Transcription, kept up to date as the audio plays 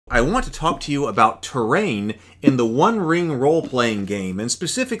I want to talk to you about terrain in the One Ring Role-Playing Game, and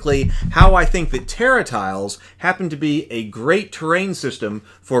specifically how I think that TerraTiles happen to be a great terrain system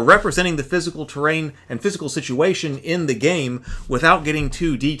for representing the physical terrain and physical situation in the game without getting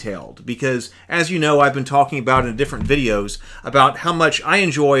too detailed. Because, as you know, I've been talking about in different videos about how much I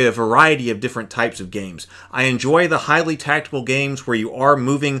enjoy a variety of different types of games. I enjoy the highly tactical games where you are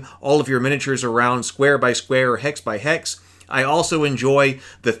moving all of your miniatures around square by square, hex by hex. I also enjoy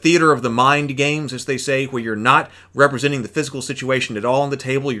the theater of the mind games, as they say, where you're not representing the physical situation at all on the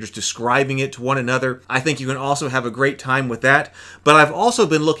table, you're just describing it to one another. I think you can also have a great time with that. But I've also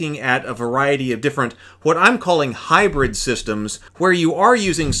been looking at a variety of different, what I'm calling hybrid systems, where you are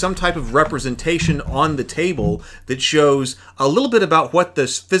using some type of representation on the table that shows a little bit about what the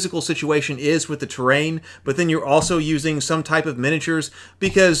physical situation is with the terrain, but then you're also using some type of miniatures,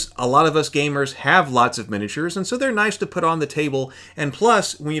 because a lot of us gamers have lots of miniatures, and so they're nice to put on the table. And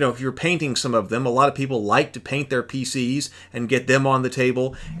plus, if you're painting some of them, a lot of people like to paint their PCs and get them on the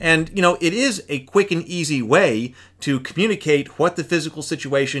table. And, it is a quick and easy way to communicate what the physical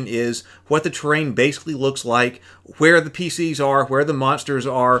situation is, what the terrain basically looks like, where the PCs are, where the monsters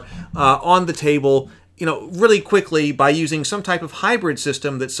are on the table, really quickly by using some type of hybrid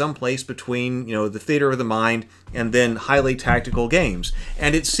system that's someplace between, the theater of the mind and then highly tactical games.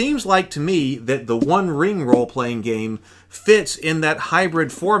 And it seems like to me that the One Ring role-playing game fits in that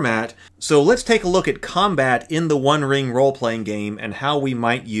hybrid format. So let's take a look at combat in the One Ring role-playing game and how we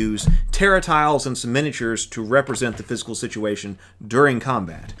might use TerraTiles and some miniatures to represent the physical situation during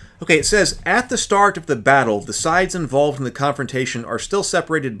combat. Okay, it says, at the start of the battle, the sides involved in the confrontation are still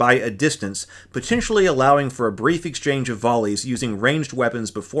separated by a distance, potentially allowing for a brief exchange of volleys using ranged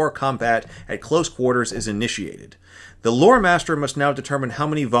weapons before combat at close quarters is initiated. The lore master must now determine how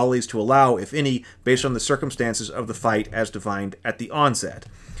many volleys to allow, if any, based on the circumstances of the fight as defined at the onset.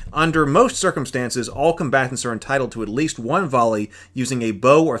 Under most circumstances, all combatants are entitled to at least one volley using a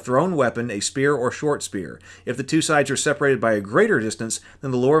bow or thrown weapon, a spear or short spear. If the two sides are separated by a greater distance,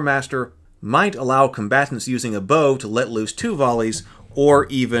 then the lore master might allow combatants using a bow to let loose 2 volleys or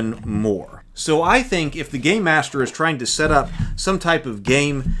even more. So I think if the game master is trying to set up some type of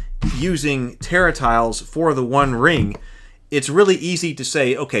game using TerraTiles for the One Ring, it's really easy to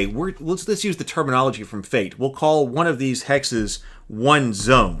say, okay, let's use the terminology from Fate. We'll call one of these hexes one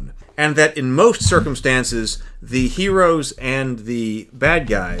zone. And that in most circumstances, the heroes and the bad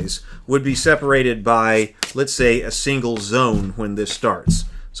guys would be separated by, let's say, a single zone when this starts.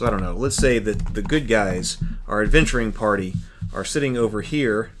 So I don't know, let's say that the good guys, our adventuring party, are sitting over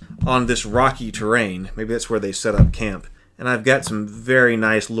here on this rocky terrain. Maybe that's where they set up camp. And I've got some very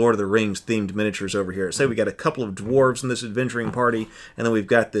nice Lord of the Rings themed miniatures over here. Say we got a couple of dwarves in this adventuring party, and then we've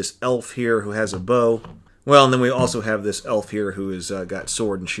got this elf here who has a bow. Well, and then we also have this elf here who has got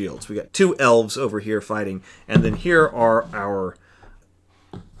sword and shields. We got 2 elves over here fighting, and then here are our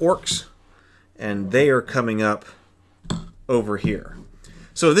orcs, and they are coming up over here.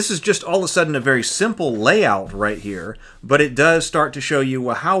 So this is just all of a sudden a very simple layout right here, but it does start to show you,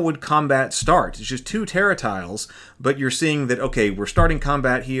 well, how would combat start? It's just 2 TerraTiles, but you're seeing that, okay, we're starting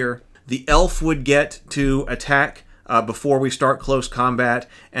combat here. The elf would get to attack before we start close combat,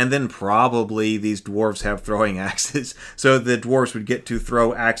 and then probably these dwarves have throwing axes, so the dwarves would get to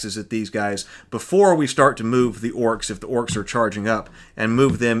throw axes at these guys before we start to move the orcs, if the orcs are charging up, and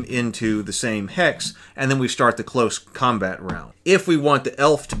move them into the same hex, and then we start the close combat round. If we want the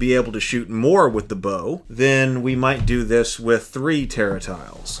elf to be able to shoot more with the bow, then we might do this with 3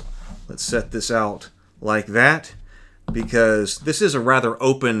 TerraTiles. Let's set this out like that, because this is a rather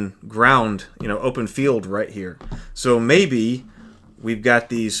open ground, open field right here. So maybe we've got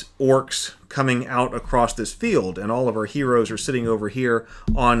these orcs coming out across this field, and all of our heroes are sitting over here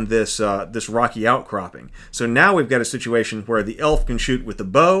on this this rocky outcropping. So now we've got a situation where the elf can shoot with the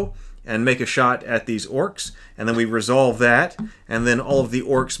bow and make a shot at these orcs, and then we resolve that, and then all of the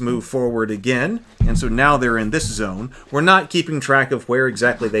orcs move forward again, and so now they're in this zone. We're not keeping track of where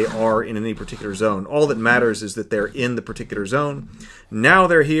exactly they are in any particular zone. All that matters is that they're in the particular zone. Now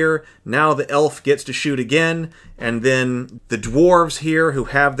they're here, now the elf gets to shoot again, and then the dwarves here who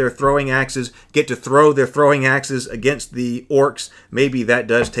have their throwing axes get to throw their throwing axes against the orcs. Maybe that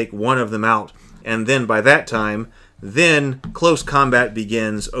does take one of them out, and then by that time, then close combat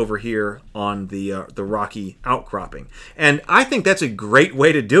begins over here on the rocky outcropping. And I think that's a great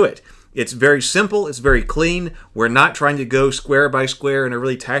way to do it. It's very simple, it's very clean. We're not trying to go square by square in a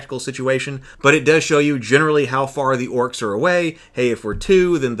really tactical situation, but it does show you generally how far the orcs are away. Hey, if we're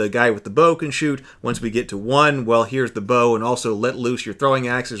 2, then the guy with the bow can shoot. Once we get to 1, well, here's the bow, and also let loose your throwing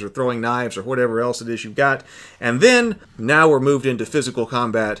axes or throwing knives or whatever else it is you've got. And then, now we're moved into physical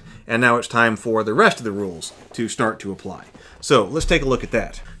combat, and now it's time for the rest of the rules to start to apply. So let's take a look at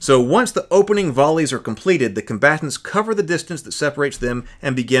that. So once the opening volleys are completed, the combatants cover the distance that separates them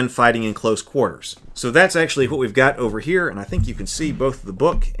and begin fighting in close quarters. So that's actually what we've got over here, and I think you can see both the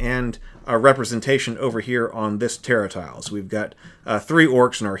book and a representation over here on this TerraTiles. We've got 3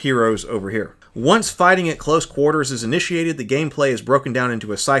 orcs and our heroes over here. Once fighting at close quarters is initiated, the gameplay is broken down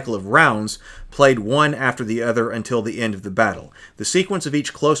into a cycle of rounds, played one after the other until the end of the battle. The sequence of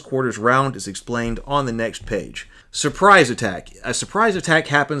each close quarters round is explained on the next page. Surprise attack. A surprise attack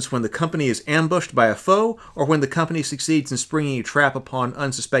happens when the company is ambushed by a foe or when the company succeeds in springing a trap upon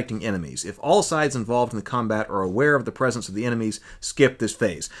unsuspecting enemies. If all sides involved in the combat are aware of the presence of the enemies, skip this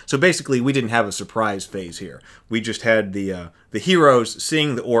phase. So basically, we didn't have a surprise phase here. We just had the heroes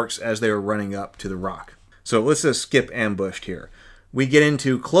seeing the orcs as they were running up to the rock. So let's just skip ambushed here. We get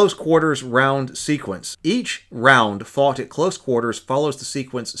into close quarters round sequence. Each round fought at close quarters follows the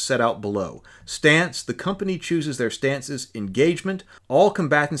sequence set out below. Stance, the company chooses their stances. Engagement, all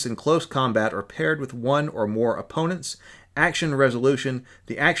combatants in close combat are paired with 1 or more opponents. Action resolution,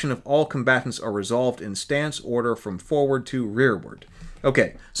 the action of all combatants are resolved in stance order from forward to rearward.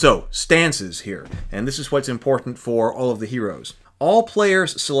 Okay, so stances here, and this is what's important for all of the heroes. All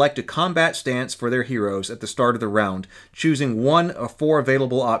players select a combat stance for their heroes at the start of the round, choosing 1 of 4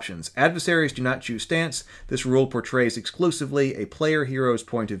 available options. Adversaries do not choose stance. This rule portrays exclusively a player hero's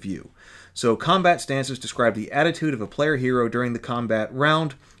point of view. So combat stances describe the attitude of a player hero during the combat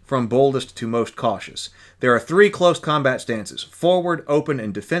round, from boldest to most cautious. There are 3 close combat stances: forward, open,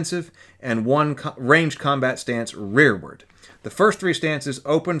 and defensive, and 1 ranged combat stance, rearward. The first 3 stances,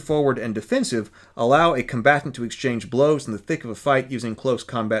 open, forward, and defensive, allow a combatant to exchange blows in the thick of a fight using close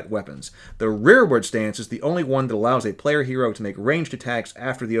combat weapons. The rearward stance is the only one that allows a player hero to make ranged attacks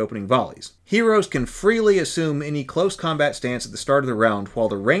after the opening volleys. Heroes can freely assume any close combat stance at the start of the round, while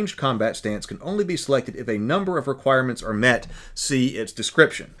the ranged combat stance can only be selected if a number of requirements are met. See its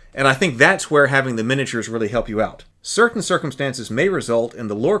description. And I think that's where having the miniatures really help you out. Certain circumstances may result in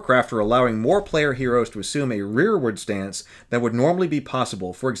the lore crafter allowing more player heroes to assume a rearward stance than would normally be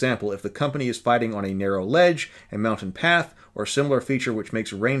possible. For example, if the company is fighting on a narrow ledge, a mountain path, or a similar feature which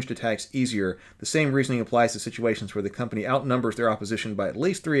makes ranged attacks easier. The same reasoning applies to situations where the company outnumbers their opposition by at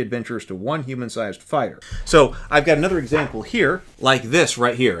least 3 adventurers to 1 human-sized fighter. So I've got another example here, like this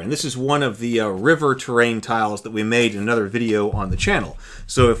right here, and this is one of the river terrain tiles that we made in another video on the channel.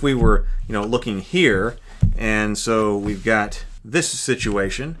 So if we were, looking here, and so we've got this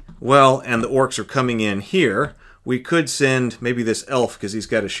situation, well, and the orcs are coming in here, we could send maybe this elf because he's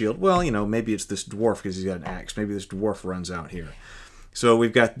got a shield. Well, maybe it's this dwarf because he's got an axe. Maybe this dwarf runs out here. So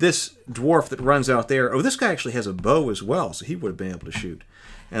we've got this dwarf that runs out there. Oh, this guy actually has a bow as well, so he would have been able to shoot.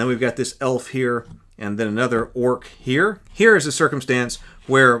 And then we've got this elf here, and then another orc here. Here is a circumstance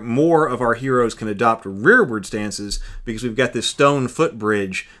where more of our heroes can adopt rearward stances because we've got this stone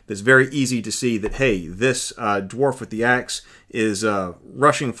footbridge that's very easy to see that, hey, this dwarf with the axe is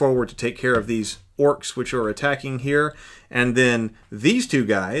rushing forward to take care of these orcs which are attacking here, and then these 2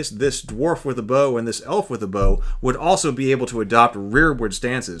 guys, this dwarf with a bow and this elf with a bow, would also be able to adopt rearward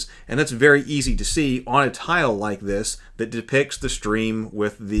stances, and that's very easy to see on a tile like this that depicts the stream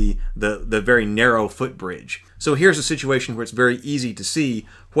with the very narrow footbridge. So here's a situation where it's very easy to see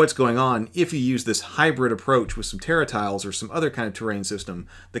what's going on if you use this hybrid approach with some TerraTiles or some other kind of terrain system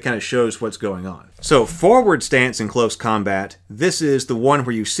that kind of shows what's going on. So forward stance in close combat, this is the one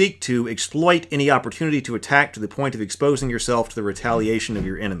where you seek to exploit any opportunity to attack to the point of exposing yourself to the retaliation of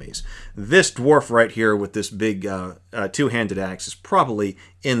your enemies. This dwarf right here with this big 2-handed axe is probably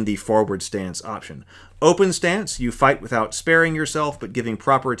in the forward stance option. Open stance, you fight without sparing yourself but giving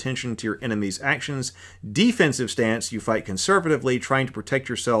proper attention to your enemy's actions. Defensive stance, you fight conservatively, trying to protect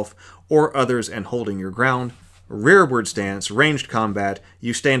yourself or others and holding your ground. Rearward stance, ranged combat,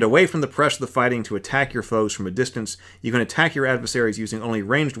 you stand away from the press of the fighting to attack your foes from a distance. You can attack your adversaries using only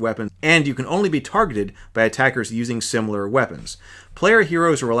ranged weapons, and you can only be targeted by attackers using similar weapons. Player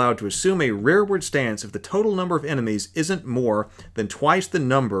heroes are allowed to assume a rearward stance if the total number of enemies isn't more than twice the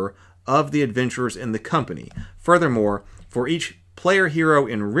number of the adventurers in the company. Furthermore, for each player hero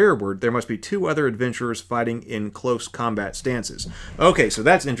in rearward, there must be 2 other adventurers fighting in close combat stances. Okay, so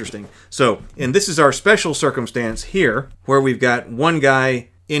that's interesting. So, and this is our special circumstance here, where we've got 1 guy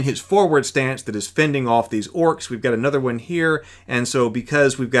in his forward stance that is fending off these orcs. We've got another one here, and so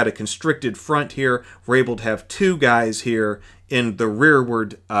because we've got a constricted front here, we're able to have two guys here in the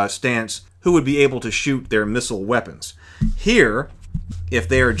rearward stance who would be able to shoot their missile weapons. Here, if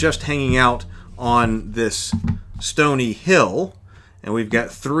they are just hanging out on this stony hill, and we've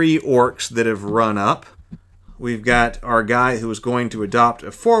got three orcs that have run up, we've got our guy who is going to adopt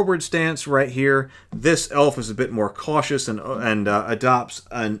a forward stance right here. This elf is a bit more cautious and adopts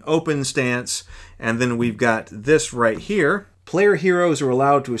an open stance. And then we've got this right here. Player heroes are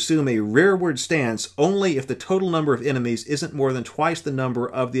allowed to assume a rearward stance only if the total number of enemies isn't more than twice the number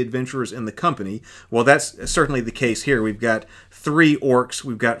of the adventurers in the company. Well, that's certainly the case here. We've got three orcs.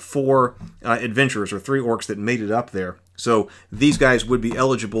 We've got four adventurers, or three orcs that made it up there. So these guys would be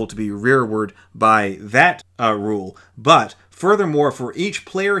eligible to be rearward by that rule. But furthermore, for each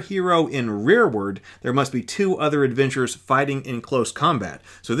player hero in rearward, there must be two other adventurers fighting in close combat.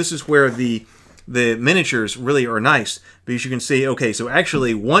 So this is where the miniatures really are nice, because you can see, okay, so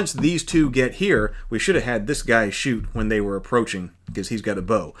actually once these two get here, we should have had this guy shoot when they were approaching, because he's got a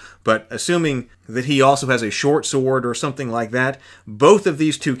bow. But assuming that he also has a short sword or something like that, both of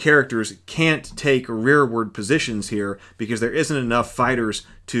these two characters can't take rearward positions here because there isn't enough fighters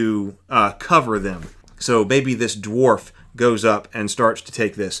to cover them. So maybe this dwarf goes up and starts to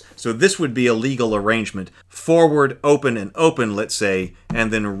take this. So this would be a legal arrangement. Forward, open, and open, let's say,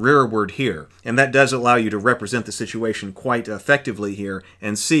 and then rearward here. And that does allow you to represent the situation quite effectively here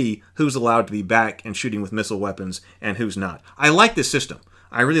and see who's allowed to be back and shooting with missile weapons and who's not. I like this system.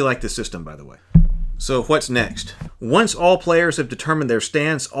 I really like this system, by the way. So what's next? Once all players have determined their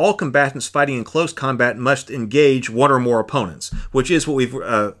stance, all combatants fighting in close combat must engage one or more opponents, which is what we've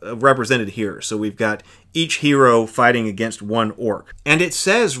represented here. So we've got each hero fighting against one orc. And it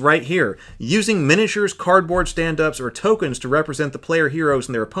says right here, using miniatures, cardboard stand-ups, or tokens to represent the player heroes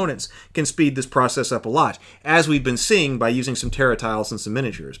and their opponents can speed this process up a lot, as we've been seeing by using some TerraTiles and some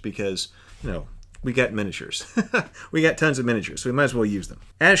miniatures, because, you know, we got miniatures. We got tons of miniatures, so we might as well use them.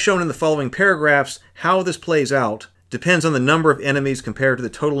 As shown in the following paragraphs, how this plays out depends on the number of enemies compared to the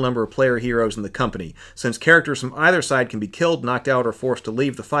total number of player heroes in the company. Since characters from either side can be killed, knocked out, or forced to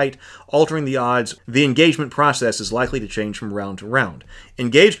leave the fight, altering the odds, the engagement process is likely to change from round to round.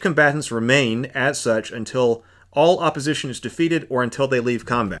 Engaged combatants remain as such until all opposition is defeated or until they leave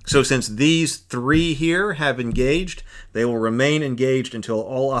combat. So since these three here have engaged, they will remain engaged until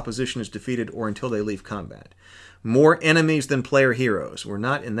all opposition is defeated or until they leave combat. More enemies than player heroes. We're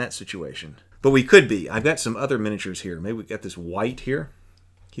not in that situation. But we could be. I've got some other miniatures here. Maybe we got this white here.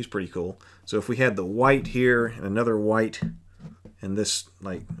 He's pretty cool. So if we had the white here and another white and this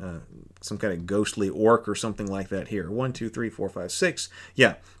like some kind of ghostly orc or something like that here. 1, 2, 3, 4, 5, 6.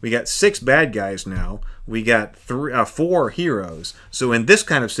 Yeah, we got 6 bad guys now. We got 4 heroes. So in this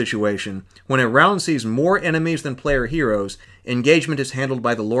kind of situation, when a round sees more enemies than player heroes, engagement is handled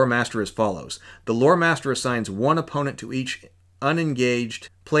by the lore master as follows. The lore master assigns 1 opponent to each unengaged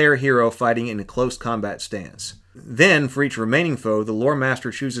player hero fighting in a close combat stance. Then, for each remaining foe, the lore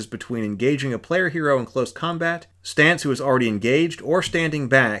master chooses between engaging a player hero in close combat, stance who is already engaged, or standing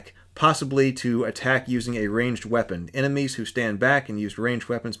back, possibly to attack using a ranged weapon. Enemies who stand back and use ranged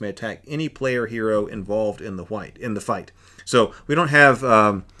weapons may attack any player hero involved in the fight. So we don't have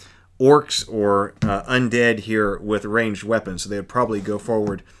orcs or undead here with ranged weapons, so they would probably go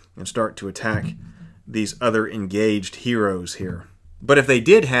forward and start to attack these other engaged heroes here. But if they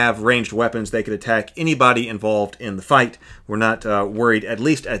did have ranged weapons, they could attack anybody involved in the fight. We're not worried, at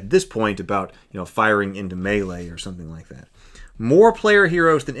least at this point, about firing into melee or something like that. More player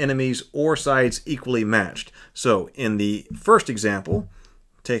heroes than enemies or sides equally matched. So in the first example,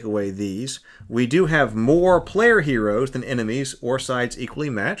 take away these, we do have more player heroes than enemies or sides equally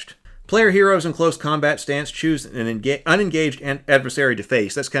matched. Player heroes in close combat stance choose an unengaged adversary to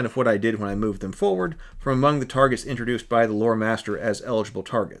face. That's kind of what I did when I moved them forward from among the targets introduced by the lore master as eligible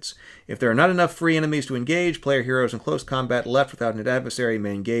targets. If there are not enough free enemies to engage, player heroes in close combat left without an adversary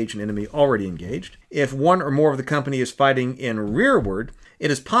may engage an enemy already engaged. If one or more of the company is fighting in rearward,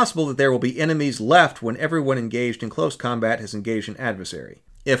 it is possible that there will be enemies left when everyone engaged in close combat has engaged an adversary.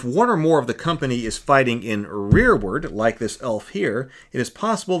 If one or more of the company is fighting in rearward, like this elf here, it is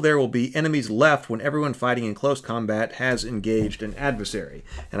possible there will be enemies left when everyone fighting in close combat has engaged an adversary.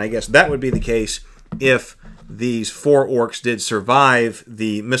 And I guess that would be the case if these 4 orcs did survive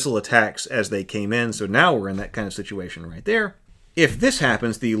the missile attacks as they came in. So now we're in that kind of situation right there. If this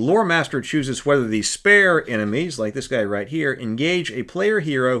happens, the lore master chooses whether the spare enemies, like this guy right here, engage a player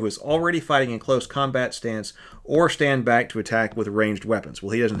hero who is already fighting in close combat stance or stand back to attack with ranged weapons.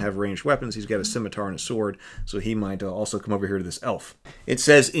 Well, he doesn't have ranged weapons. He's got a scimitar and a sword, so he might also come over here to this elf. It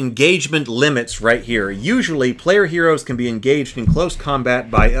says engagement limits right here. Usually, player heroes can be engaged in close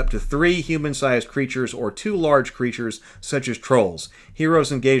combat by up to 3 human-sized creatures or 2 large creatures, such as trolls.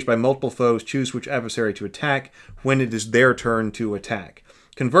 Heroes engaged by multiple foes choose which adversary to attack when it is their turn to attack.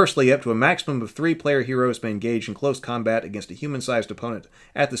 Conversely, up to a maximum of 3 player heroes may engage in close combat against a human-sized opponent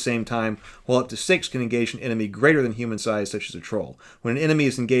at the same time, while up to 6 can engage an enemy greater than human size, such as a troll. When an enemy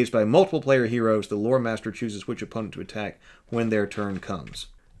is engaged by multiple player heroes, the lore master chooses which opponent to attack when their turn comes.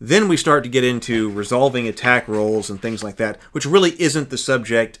 Then we start to get into resolving attack rolls and things like that, which really isn't the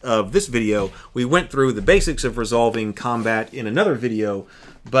subject of this video. We went through the basics of resolving combat in another video,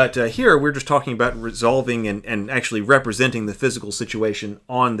 but here we're just talking about resolving and actually representing the physical situation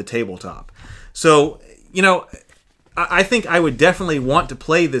on the tabletop. So, you know, I think I would definitely want to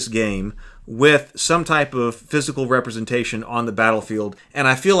play this game with some type of physical representation on the battlefield, and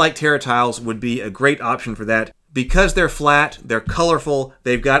I feel like TerraTiles would be a great option for that. Because they're flat, they're colorful,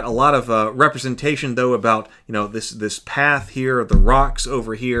 they've got a lot of representation, though, about, you know, this path here, the rocks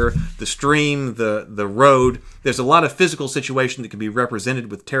over here, the stream, the road. There's a lot of physical situation that can be represented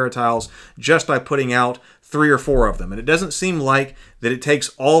with TerraTiles just by putting out 3 or 4 of them. And it doesn't seem like that it takes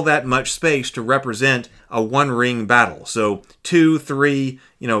all that much space to represent a one-ring battle. So 2, 3,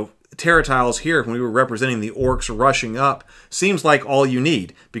 you know, TerraTiles here, when we were representing the orcs rushing up, seems like all you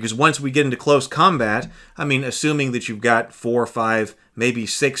need. Because once we get into close combat, I mean, assuming that you've got 4, 5, maybe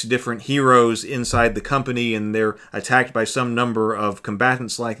 6 different heroes inside the company and they're attacked by some number of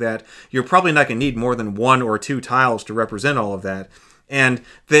combatants like that, you're probably not going to need more than 1 or 2 tiles to represent all of that. And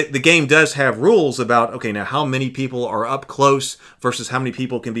the game does have rules about, okay, now how many people are up close versus how many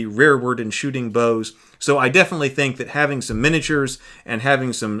people can be rearward and shooting bows. So I definitely think that having some miniatures and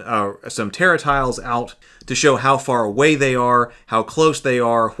having some TerraTiles out to show how far away they are, how close they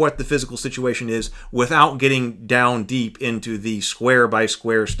are, what the physical situation is, without getting down deep into the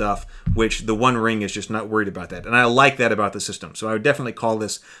square-by-square stuff, which the One Ring is just not worried about that. And I like that about the system. So I would definitely call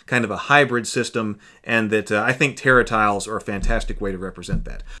this kind of a hybrid system, and that I think TerraTiles are a fantastic way to represent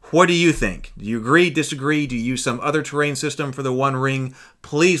that. What do you think? Do you agree, disagree? Do you use some other terrain system for the One Ring?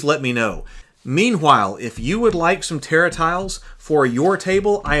 Please let me know. Meanwhile, if you would like some TerraTiles for your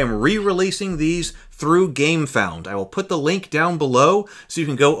table, I am re-releasing these through GameFound. I will put the link down below so you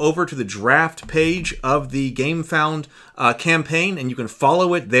can go over to the draft page of the GameFound campaign and you can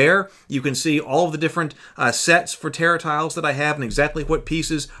follow it there. You can see all of the different sets for TerraTiles that I have and exactly what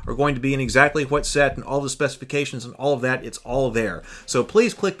pieces are going to be in exactly what set and all the specifications and all of that. It's all there. So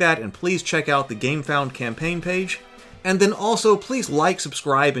please click that and please check out the GameFound campaign page. And then also, please like,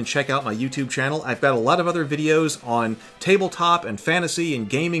 subscribe, and check out my YouTube channel. I've got a lot of other videos on tabletop and fantasy and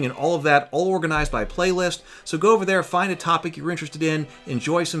gaming and all of that, all organized by playlist. So go over there, find a topic you're interested in,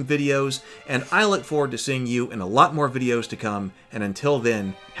 enjoy some videos, and I look forward to seeing you in a lot more videos to come. And until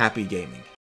then, happy gaming.